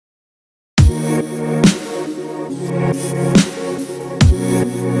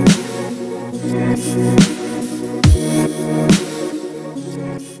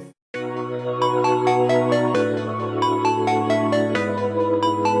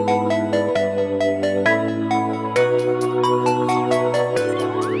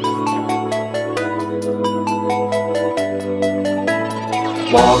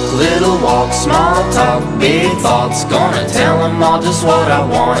little walk, small talk, big thoughts. Gonna tell them all just what I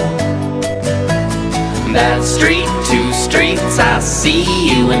want. That street, two streets, I see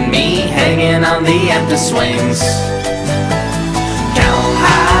you and me hanging on the empty swings. Count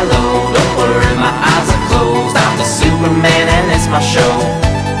high, low, don't worry, my eyes are closed. I'm the Superman and it's my show.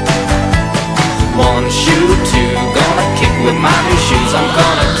 One shoe, two, gonna kick with my new shoes. I'm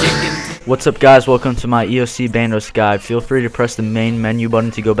gonna kick it. What's up, guys? Welcome to my EoC Bandos guide. Feel free to press the main menu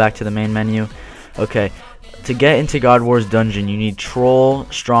button to go back to the main menu. Okay, to get into God War's dungeon, you need Troll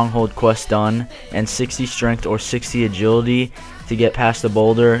Stronghold quest done and 60 strength or 60 agility to get past the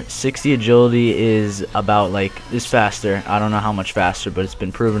boulder. 60 agility is faster. I don't know how much faster, but it's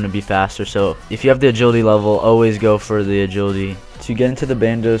been proven to be faster. So if you have the agility level, always go for the agility. To get into the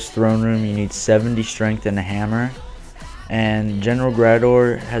Bandos throne room, you need 70 strength and a hammer. And General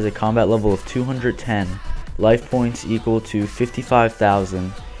Graardor has a combat level of 210, life points equal to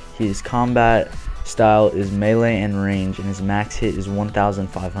 55,000. His combat style is melee and range, and his max hit is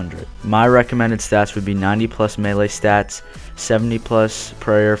 1,500. My recommended stats would be 90 plus melee stats, 70 plus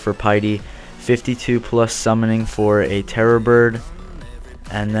prayer for piety, 52 plus summoning for a terror bird,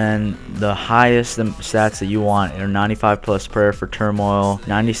 and then the highest stats that you want are 95 plus prayer for turmoil,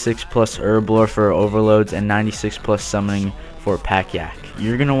 96 plus herb lore for overloads, and 96 plus summoning for pack yak.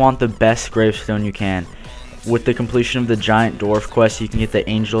 You're gonna want the best gravestone you can. With the completion of the giant dwarf quest, you can get the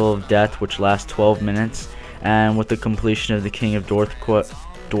Angel of Death, which lasts 12 minutes, and with the completion of the King of Dwarves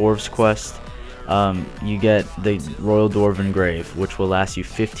quest, you get the Royal Dwarven Grave, which will last you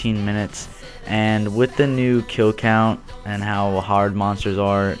 15 minutes. And with the new kill count and how hard monsters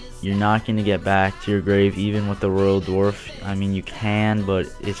are, you're not going to get back to your grave even with the Royal Dwarf. I mean, you can, but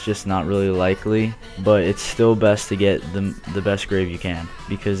it's just not really likely. But it's still best to get the best grave you can,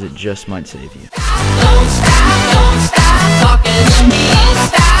 because it just might save you.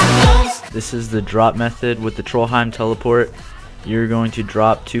 This is the drop method. With the Trollheim teleport, you're going to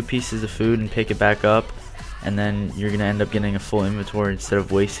drop 2 pieces of food and pick it back up, and then you're going to end up getting a full inventory instead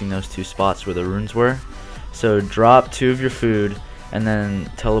of wasting those 2 spots where the runes were. So drop 2 of your food and then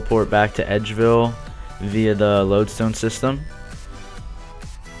teleport back to Edgeville via the lodestone system.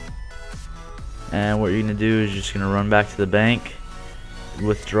 And what you're going to do is just going to run back to the bank,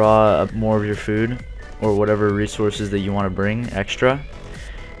 withdraw more of your food or whatever resources that you want to bring extra.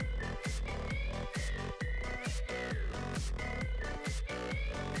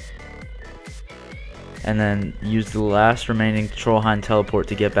 And then use the last remaining Trollheim teleport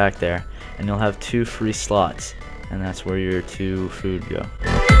to get back there, and you'll have 2 free slots, and that's where your 2 food go.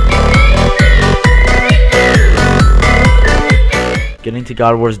 Getting to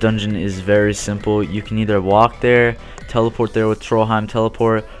God War's dungeon is very simple. You can either walk there, teleport there with Trollheim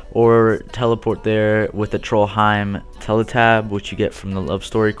teleport, or teleport there with the Trollheim teletab, which you get from the Love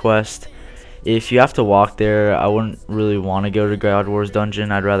Story quest. If you have to walk there, I wouldn't really want to go to God War's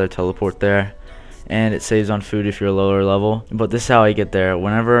dungeon. I'd rather teleport there. And it saves on food if you're lower level. But this is how I get there.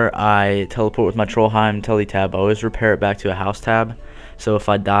 Whenever I teleport with my Trollheim teletab, I always repair it back to a house tab. So if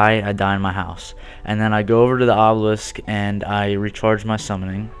I die in my house. And then I go over to the obelisk and I recharge my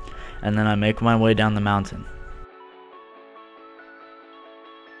summoning. And then I make my way down the mountain.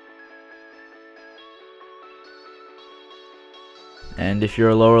 And if you're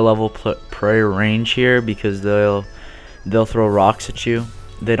a lower level, pray range here, because they'll throw rocks at you.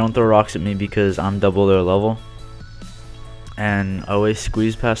 They don't throw rocks at me because I'm double their level. And always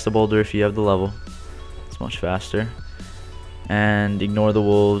squeeze past the boulder if you have the level. It's much faster. And ignore the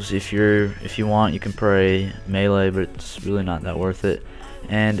wolves. If you want, you can pray melee, but it's really not that worth it.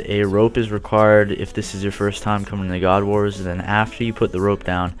 And a rope is required if this is your first time coming to the God Wars. And then after you put the rope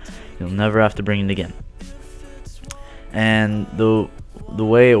down, you'll never have to bring it again. And the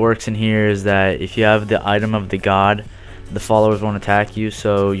way it works in here is that if you have the item of the god, the followers won't attack you.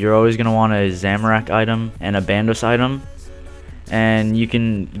 So you're always going to want a Zamorak item and a Bandos item. And you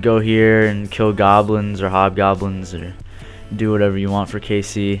can go here and kill goblins or hobgoblins or do whatever you want for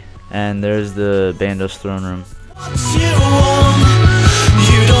KC. And there's the Bandos throne room.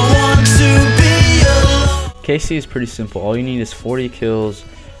 KC is pretty simple. All you need is 40 kills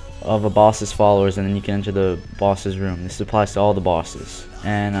of a boss's followers, and then you can enter the boss's room. This applies to all the bosses.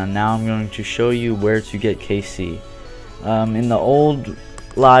 And now I'm going to show you where to get KC. In the old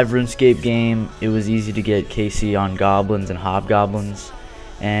live RuneScape game, it was easy to get KC on goblins and hobgoblins,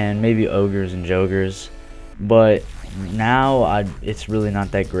 and maybe ogres and jogers. But now it's really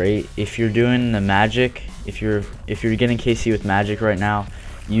not that great. If you're doing the magic, if you're getting KC with magic right now,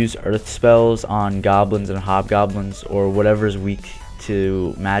 use earth spells on goblins and hobgoblins or whatever's weak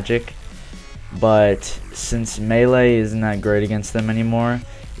to magic. But since melee isn't that great against them anymore,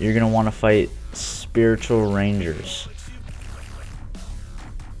 you're gonna want to fight spiritual rangers.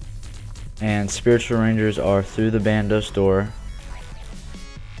 And spiritual rangers are through the Bandos door.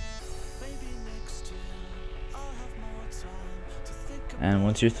 And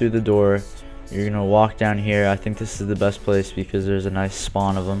once you're through the door, you're gonna walk down here. I think this is the best place because there's a nice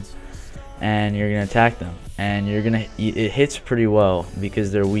spawn of them. And you're gonna attack them. And it hits pretty well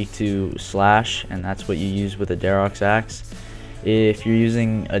because they're weak to slash, and that's what you use with a Darok's axe. If you're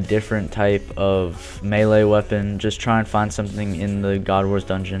using a different type of melee weapon, just try and find something in the God Wars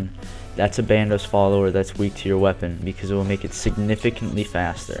dungeon that's a Bandos follower that's weak to your weapon, because it will make it significantly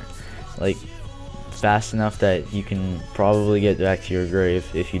faster. Like, fast enough that you can probably get back to your grave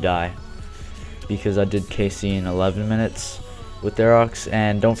if you die. Because I did KC in 11 minutes with Darok's.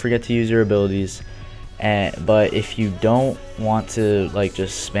 And don't forget to use your abilities. But if you don't want to like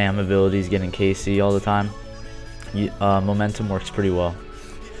just spam abilities getting KC all the time, momentum works pretty well.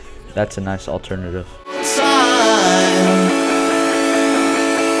 That's a nice alternative.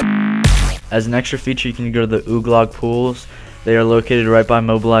 As an extra feature, you can go to the Uglog pools. They are located right by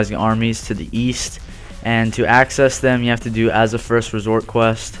mobilizing armies to the east, and to access them you have to do as a first resort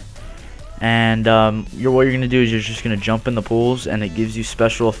quest. And what you're going to do is you're just going to jump in the pools, and it gives you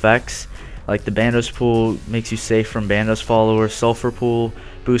special effects. Like the Bandos pool makes you safe from Bandos followers. Sulfur pool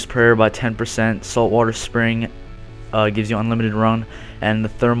boosts prayer by 10%. Saltwater spring gives you unlimited run, and the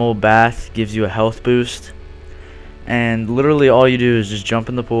thermal bath gives you a health boost. And literally all you do is just jump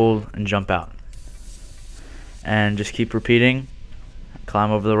in the pool and jump out, and just keep repeating. Climb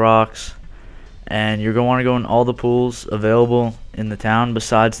over the rocks, and you're going to want to go in all the pools available in the town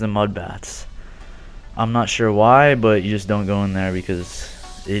besides the mud baths. I'm not sure why, but you just don't go in there because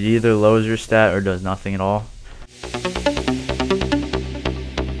it either lowers your stat or does nothing at all.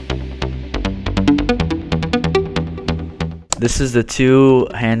 This is the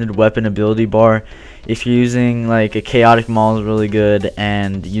two-handed weapon ability bar. If you're using like a chaotic Maul is really good,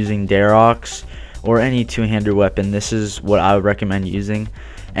 and using Darok's or any two-handed weapon, this is what I would recommend using.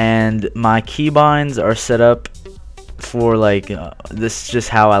 And my keybinds are set up for like this is just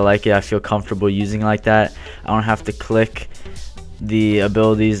how I like it. I feel comfortable using like that. I don't have to click the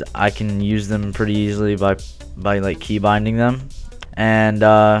abilities. I can use them pretty easily by like keybinding them. And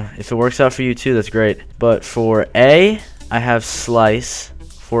if it works out for you too, that's great. But for A, I have Slice.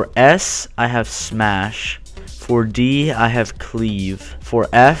 For S, I have Smash. For D, I have Cleave. For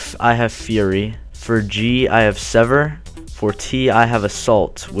F, I have Fury. For G, I have Sever. For T, I have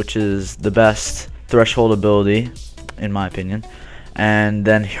Assault, which is the best threshold ability, in my opinion. And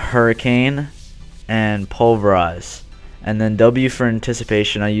then Hurricane and Pulverize. And then W for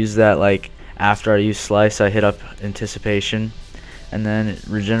Anticipation. I use that like after I use Slice, I hit up Anticipation. And then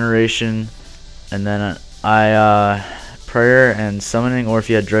Regeneration. And then Prayer and Summoning, or if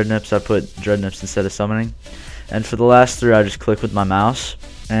you had Dreadnips, I put Dreadnips instead of Summoning. And for the last three, I just click with my mouse,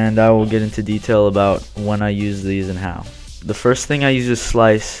 and I will get into detail about when I use these and how. The first thing I use is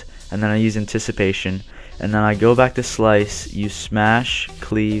Slice, and then I use Anticipation, and then I go back to Slice, use Smash,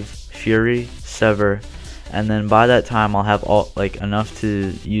 Cleave, Fury, Sever, and then by that time I'll have all like enough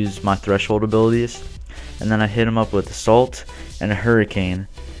to use my threshold abilities, and then I hit them up with Assault and a Hurricane.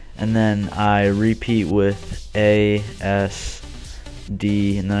 And then I repeat with A, S,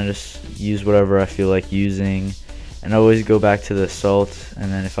 D, and then I just use whatever I feel like using. And I always go back to the Assault,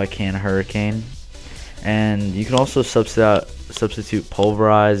 and then if I can, Hurricane. And you can also substitute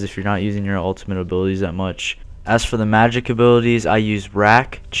Pulverize if you're not using your ultimate abilities that much. As for the magic abilities, I use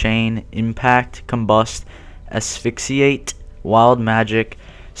Rack, Chain, Impact, Combust, Asphyxiate, Wild Magic,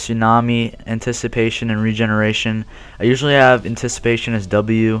 Tsunami, Anticipation, and Regeneration. I usually have Anticipation as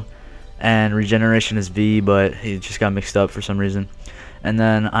W and Regeneration as V, but it just got mixed up for some reason. And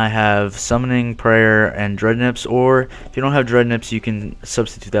then I have Summoning, Prayer, and Dreadnips, or if you don't have Dreadnips, you can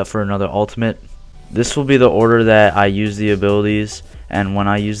substitute that for another ultimate. This will be the order that I use the abilities and when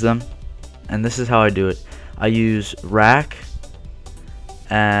I use them. And this is how I do it. I use Rack,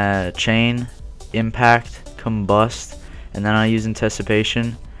 Chain, Impact, Combust, and then I use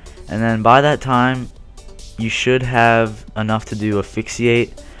Anticipation. And then by that time, you should have enough to do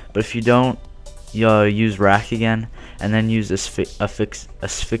Asphyxiate. But if you don't, you use Rack again, and then use Asphyxiate,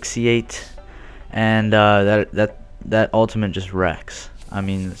 and that ultimate just wrecks.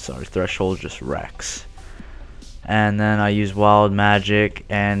 Threshold just wrecks. And then I use Wild Magic,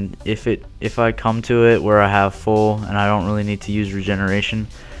 and if I come to it where I have full and I don't really need to use Regeneration,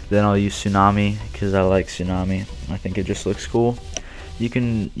 then I'll use Tsunami because I like Tsunami. I think it just looks cool. You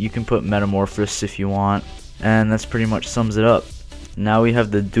can put Metamorphosis if you want, and that's pretty much sums it up. Now we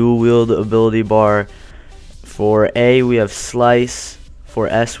have the dual wield ability bar. For A, we have Slice. For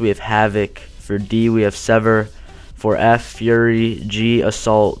S we have Havoc. For D we have Sever. For F, Fury. G,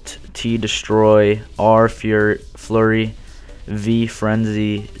 Assault. T, Destroy. R, Flurry. V,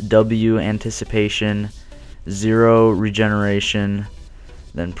 Frenzy. W, Anticipation. 0, Regeneration.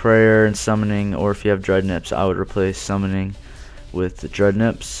 Then Prayer and Summoning, or if you have Dread Nips, I would replace Summoning with the Dread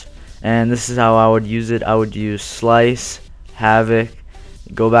Nips. And this is how I would use it. I would use Slice, Havoc,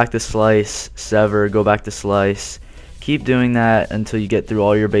 go back to Slice, Sever, go back to Slice. Keep doing that until you get through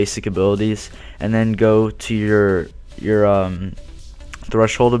all your basic abilities, and then go to your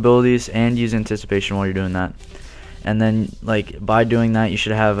threshold abilities and use Anticipation while you're doing that. And then, like, by doing that, you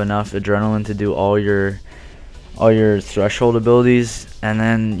should have enough adrenaline to do all your threshold abilities, and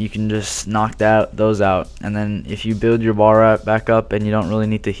then you can just knock those out. And then if you build your bar back up and you don't really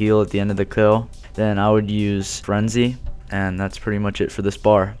need to heal at the end of the kill, then I would use Frenzy, and that's pretty much it for this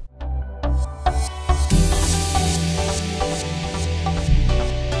bar.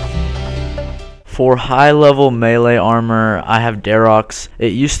 For high level melee armor, I have Darox.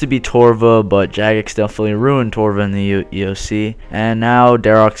 It used to be Torva, but Jagex definitely ruined Torva in the EoC, and now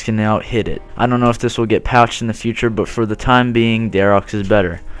Darox can out hit it. I don't know if this will get patched in the future, but for the time being, Darox is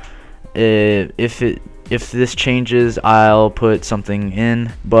better. If this changes, I'll put something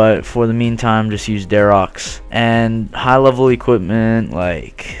in, but for the meantime, just use Darox. And high level equipment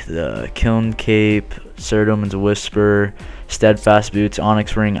like the Kiln Cape, Saradomin's Whisper, Steadfast Boots,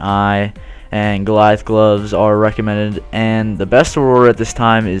 Onyx Ring Eye, and Goliath gloves are recommended. And the best Aurora at this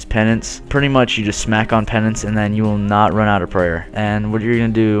time is Penance. Pretty much you just smack on Penance and then you will not run out of prayer. And what you're gonna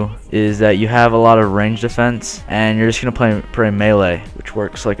do is that you have a lot of range defense and you're just gonna pray melee, which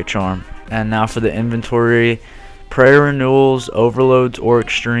works like a charm. And now for the inventory: prayer renewals, overloads or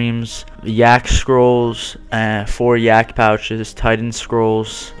extremes, yak scrolls, 4 yak pouches, titan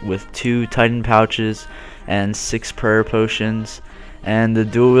scrolls with 2 titan pouches, and 6 prayer potions. And the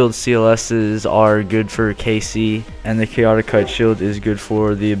dual wield CLSs are good for KC, and the chaotic kite shield is good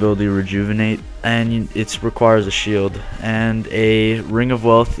for the ability to rejuvenate, and it requires a shield. And a ring of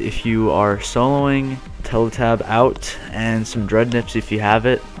wealth if you are soloing, teletab out, and some dread nips if you have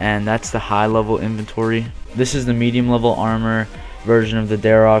it. And that's the high level inventory. This is the medium level armor version of the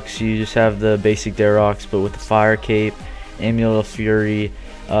Darox. You just have the basic Darox but with the fire cape, Amulet of Fury,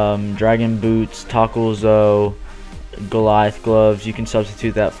 dragon boots, Tokkul, Goliath gloves. You can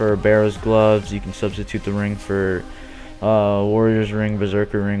substitute that for Barrows gloves. You can substitute the ring for Warrior's ring,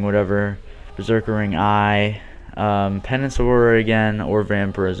 Berserker ring, whatever. Berserker ring eye, Penance Aurora again, or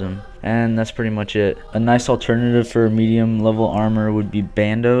Vampirism. And that's pretty much it. A nice alternative for medium level armor would be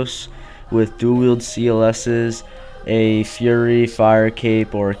Bandos with dual wield CLSs, a Fury fire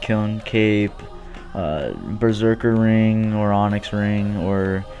cape or a Kiln cape, Berserker ring or Onyx ring,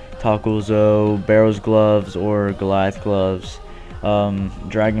 or Tokkul, Barrows gloves or Goliath gloves,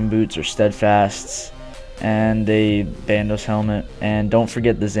 dragon boots or Steadfasts, and a Bandos helmet. And don't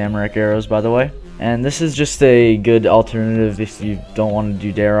forget the Zamorak arrows, by the way. And this is just a good alternative if you don't want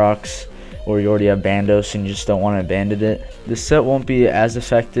to do Darox, or you already have Bandos and you just don't want to abandon it. This set won't be as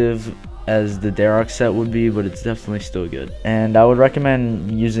effective as the Darox set would be, but it's definitely still good. And I would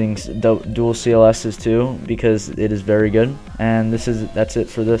recommend using dual CLSs too, because it is very good. And that's it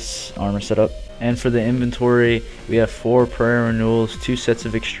for this armor setup. And for the inventory, we have 4 prayer renewals, 2 sets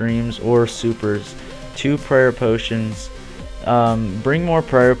of extremes or supers, 2 prayer potions. Bring more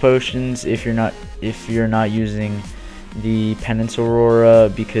prayer potions if you're not using the Penance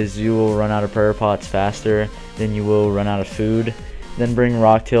Aurora, because you will run out of prayer pots faster than you will run out of food. Then bring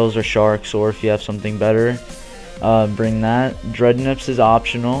rocktails or sharks, or if you have something better, bring that. Dread nips is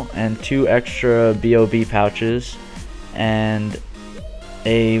optional, and 2 extra BOB pouches, and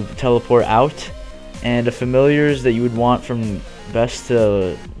a teleport out. And the familiars that you would want from best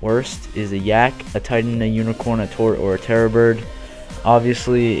to worst is a yak, a titan, a unicorn, a tort, or a terror bird.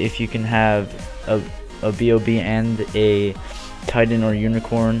 Obviously, if you can have a BOB and a titan or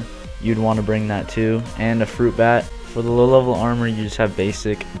unicorn, you'd want to bring that too, and a fruit bat. For the low level armor, you just have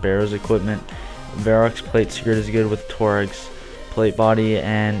basic Barrows equipment. Varrox plate skirt is good with Torx plate body,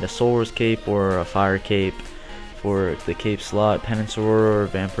 and a Soul Wars cape or a fire cape for the cape slot. Penance Aurora or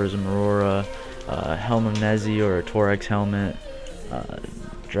Vampirism Aurora, Helm of Nezi or a Torx helmet,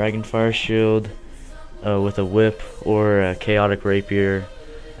 Dragon Fire shield with a whip or a chaotic rapier,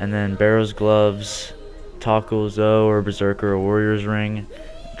 and then Barrows gloves, Tokkul or Berserker or Warrior's ring,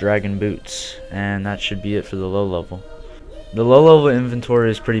 dragon boots. And that should be it for the low level. The low level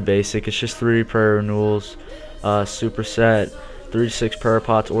inventory is pretty basic. It's just 3 prayer renewals, superset, 3 to 6 prayer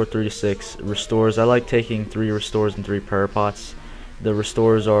pots, or 3 to 6 restores. I like taking 3 restores and 3 prayer pots. The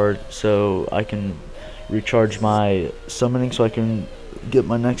restores are so I can recharge my summoning, so I can get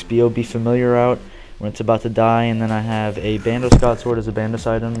my next BOB familiar out when it's about to die, and then I have a Bandos God Sword as a Bandos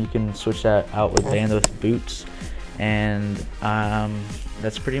item. You can switch that out with Bandos boots, and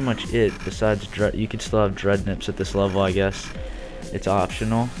that's pretty much it. Besides, you could still have Dread Nips at this level, I guess. It's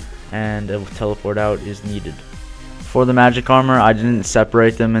optional, and a teleport out is needed. For the magic armor, I didn't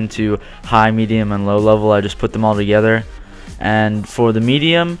separate them into high, medium, and low level. I just put them all together. And for the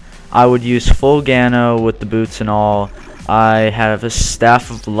medium, I would use full Gano with the boots and all. I have a Staff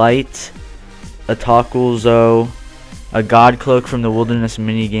of Light, a Tokkul Zo, a God Cloak from the Wilderness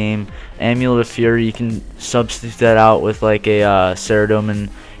minigame, Amulet of Fury. You can substitute that out with like a Saradomin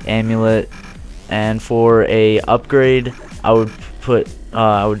amulet. And for a upgrade, I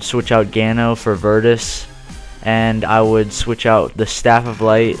would switch out Gano for Virtus, and I would switch out the Staff of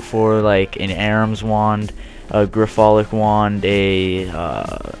Light for like an Aram's wand, a Griffolic wand, a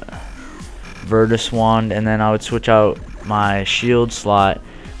Virtus wand, and then I would switch out my shield slot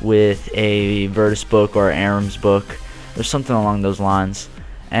with a Virtus book or Aram's book, or something along those lines.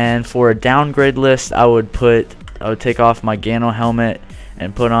 And for a downgrade list, I would take off my Gano helmet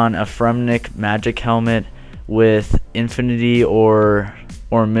and put on a Fremnik magic helmet with Infinity or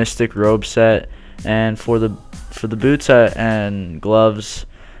Mystic robe set. And for the boots and gloves,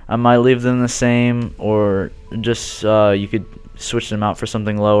 I might leave them the same, or just you could switch them out for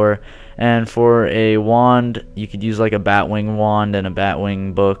something lower. And for a wand, you could use like a Batwing wand and a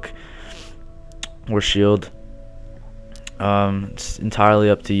Batwing book or shield. It's entirely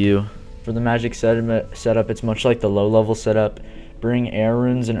up to you. For the magic setup, it's much like the low level setup. Bring air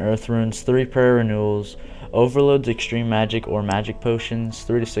runes and earth runes, 3 prayer renewals, overloads, extreme magic or magic potions,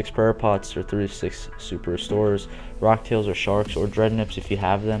 3 to 6 prayer pots or 3 to 6 super restores, rock tails or sharks or dread nips if you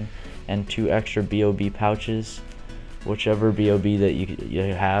have them, and 2 extra BOB pouches, whichever BOB that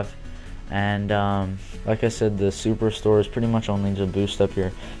you have. And like I said, the super restore is pretty much only to boost up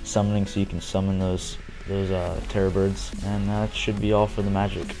your summoning, so you can summon those terror birds. And that should be all for the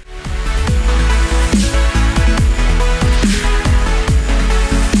magic.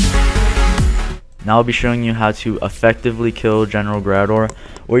 Now I'll be showing you how to effectively kill General Graardor.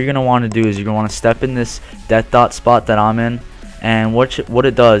 What you're going to want to do is you're going to want to step in this death dot spot that I'm in, and what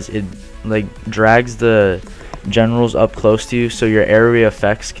it does, it like drags the generals up close to you, so your area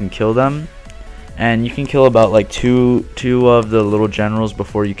effects can kill them. And you can kill about like two of the little generals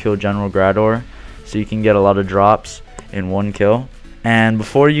before you kill General Graardor, so you can get a lot of drops in one kill. And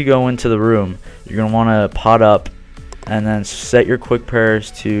before you go into the room, you're going to want to pot up and then set your quick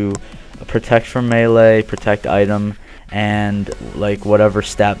prayers to protect from melee, protect item, and like whatever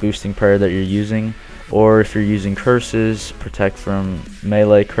stat boosting prayer that you're using. Or if you're using curses, protect from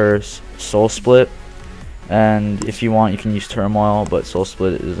melee curse, soul split. And if you want, you can use turmoil, but soul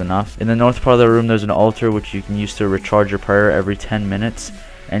split is enough. In the north part of the room, there's an altar which you can use to recharge your prayer every 10 minutes,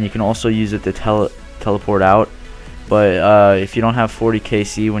 and you can also use it to teleport out. But if you don't have 40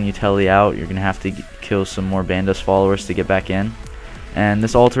 KC when you tele out, you're gonna have to kill some more Bandos followers to get back in. And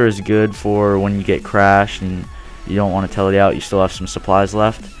this altar is good for when you get crashed and you don't want to tele out, you still have some supplies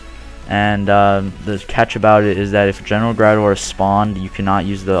left. And the catch about it is that if General Graardor is spawned, you cannot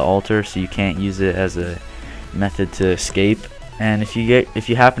use the altar, so you can't use it as a method to escape. And if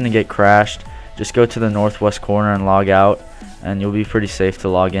you happen to get crashed, just go to the northwest corner and log out, and you'll be pretty safe to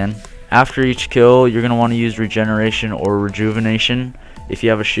log in. After each kill, you're going to want to use regeneration or rejuvenation. If you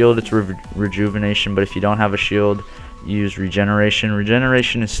have a shield, it's rejuvenation, but if you don't have a shield, use regeneration.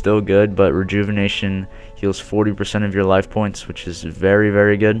 Regeneration is still good, but rejuvenation heals 40% of your life points, which is very,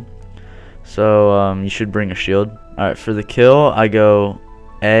 very good. So you should bring a shield. Alright, for the kill, I go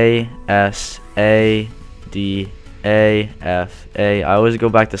A, S, A, D, A, F, A. I always go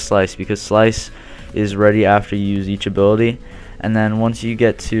back to Slice because Slice is ready after you use each ability. And then once you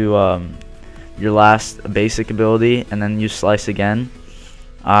get to your last basic ability and then use Slice again,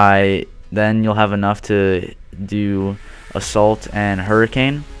 then you'll have enough to do Assault and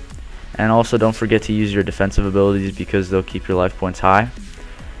Hurricane. And also don't forget to use your defensive abilities because they'll keep your life points high.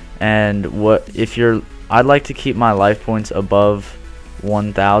 And I'd like to keep my life points above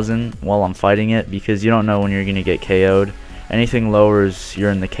 1,000 while I'm fighting it, because you don't know when you're gonna get KO'd. Anything lower is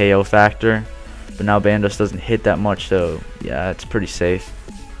you're in the KO factor, but now Bandos doesn't hit that much, so yeah, it's pretty safe.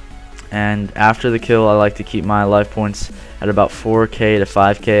 And after the kill, I like to keep my life points at about 4k to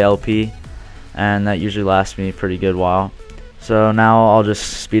 5k LP, and that usually lasts me a pretty good while. So now I'll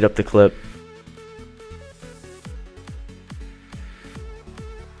just speed up the clip.